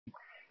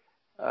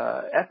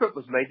effort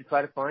was made to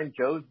try to find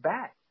Joe's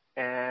bat.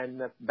 And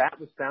the bat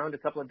was found a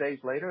couple of days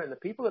later, and the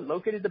people that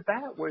located the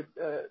bat were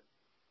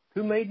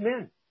two made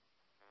men.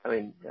 I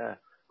mean,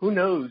 who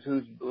knows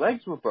whose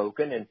legs were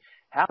broken and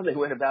how they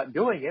went about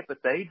doing it, but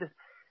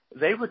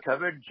they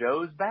recovered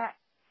Joe's bat.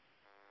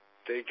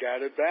 They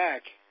got it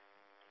back.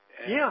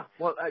 And yeah,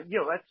 well,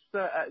 that's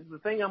the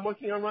thing I'm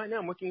working on right now.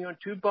 I'm working on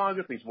two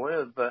biographies, one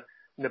of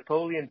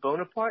Napoleon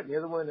Bonaparte and the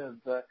other one of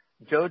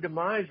Joe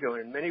DiMaggio.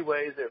 And in many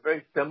ways, they're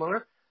very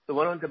similar. The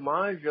one on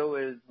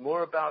DiMaggio is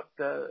more about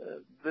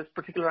this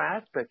particular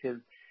aspect, his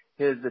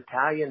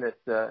Italian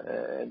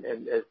and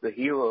as the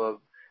hero of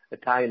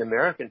Italian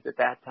Americans at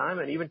that time,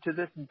 and even to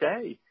this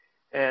day.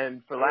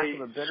 And for lack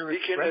of a better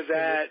speaking of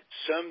that,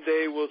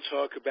 someday we'll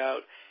talk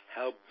about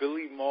how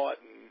Billy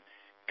Martin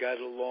got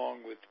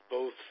along with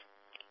both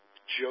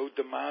Joe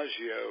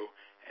DiMaggio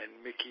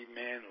and Mickey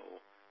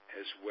Mantle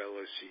as well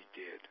as he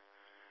did.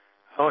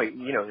 Oh,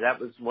 that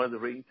was one of the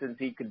reasons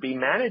he could be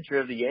manager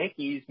of the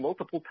Yankees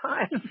multiple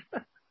times.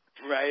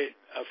 Right.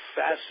 A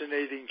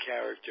fascinating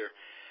character.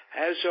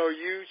 As are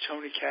you,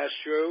 Tony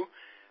Castro.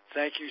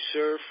 Thank you,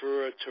 sir,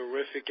 for a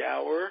terrific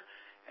hour,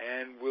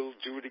 and we'll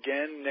do it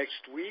again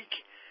next week.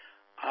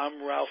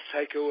 I'm Ralph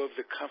Tycho of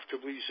the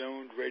Comfortably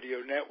Zoned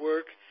Radio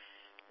Network.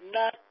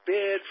 Not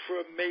bad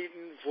for a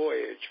maiden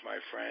voyage, my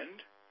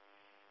friend.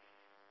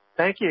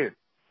 Thank you.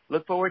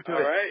 Look forward to it.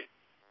 All right.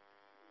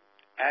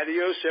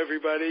 Adios,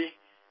 everybody.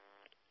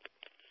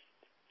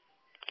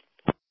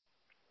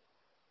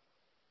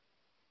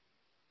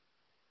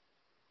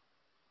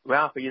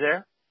 Ralph, are you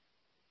there?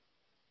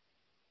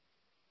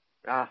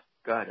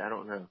 God, I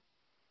don't know.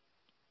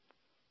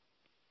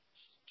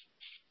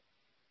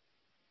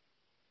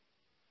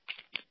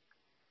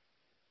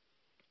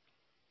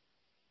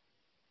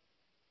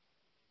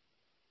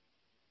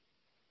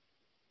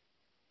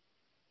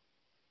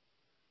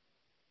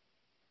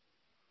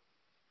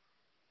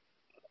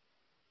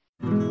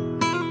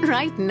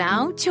 Right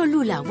now,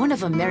 Cholula, one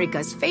of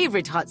America's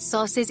favorite hot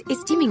sauces,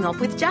 is teaming up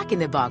with Jack in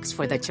the Box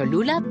for the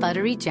Cholula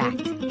Buttery Jack.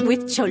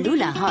 With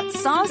Cholula hot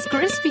sauce,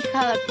 crispy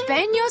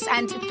jalapenos,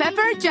 and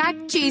pepper jack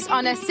cheese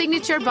on a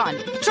signature bun.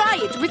 Try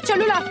it with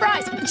Cholula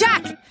fries.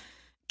 Jack,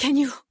 can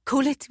you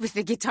cool it with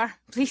the guitar,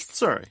 please?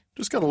 Sorry,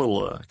 just got a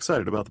little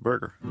excited about the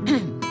burger.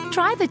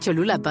 Try the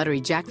Cholula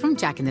Buttery Jack from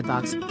Jack in the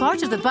Box.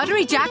 Part of the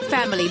Buttery Jack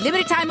family.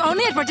 Limited time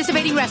only at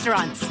participating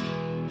restaurants.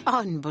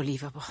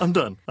 Unbelievable. I'm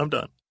done.